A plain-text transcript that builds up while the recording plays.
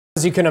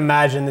As you can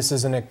imagine, this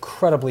is an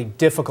incredibly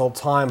difficult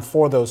time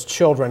for those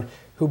children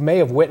who may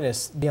have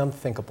witnessed the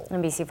unthinkable.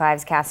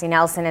 NBC5's Cassie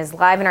Nelson is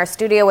live in our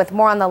studio with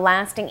more on the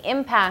lasting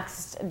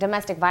impacts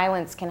domestic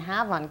violence can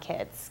have on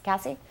kids.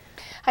 Cassie?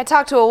 I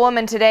talked to a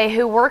woman today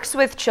who works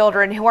with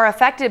children who are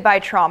affected by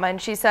trauma,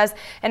 and she says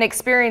an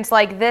experience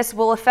like this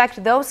will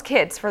affect those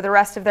kids for the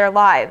rest of their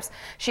lives.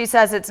 She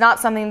says it's not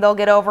something they'll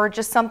get over,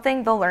 just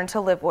something they'll learn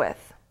to live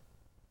with.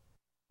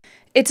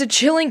 It's a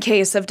chilling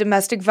case of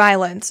domestic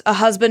violence, a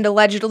husband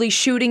allegedly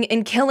shooting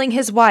and killing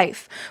his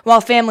wife,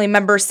 while family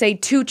members say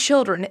 2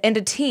 children and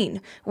a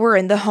teen were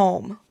in the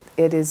home.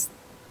 It is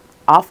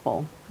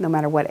awful, no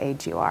matter what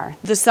age you are.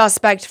 The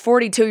suspect,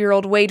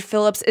 42-year-old Wade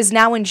Phillips, is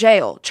now in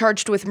jail,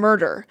 charged with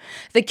murder.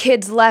 The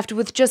kids left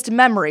with just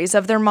memories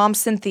of their mom,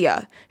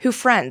 Cynthia, who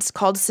friends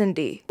called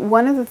Cindy.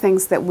 One of the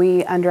things that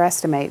we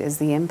underestimate is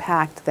the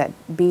impact that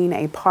being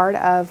a part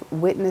of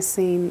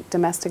witnessing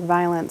domestic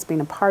violence,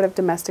 being a part of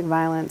domestic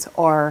violence,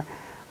 or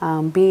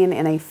being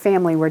in a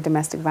family where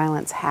domestic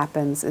violence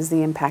happens is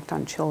the impact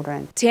on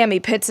children. Tammy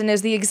Pitson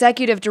is the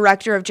executive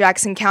director of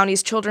Jackson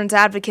County's Children's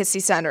Advocacy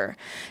Center.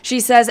 She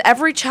says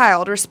every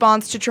child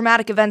responds to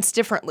traumatic events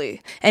differently,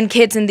 and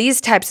kids in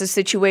these types of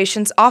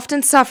situations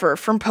often suffer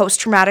from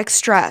post-traumatic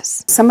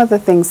stress. Some of the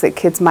things that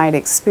kids might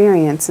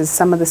experience is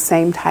some of the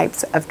same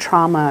types of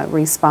trauma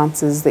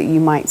responses that you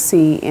might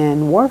see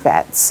in war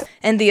vets.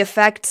 And the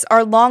effects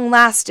are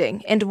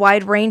long-lasting and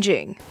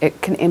wide-ranging.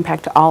 It can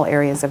impact all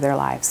areas of their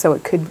lives, so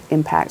it could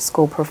impact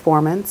school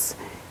performance,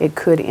 it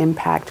could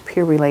impact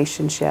peer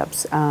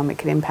relationships, it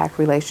could impact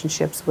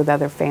relationships with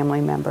other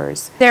family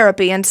members.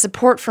 Therapy and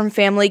support from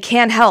family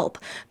can help,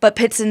 but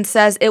Pitson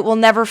says it will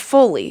never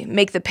fully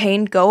make the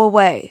pain go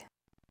away.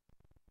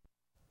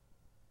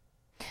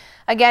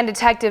 Again,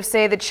 detectives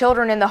say the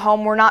children in the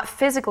home were not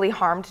physically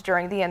harmed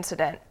during the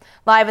incident.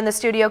 Live in the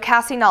studio,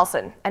 Cassie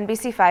Nelson,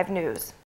 NBC5 News.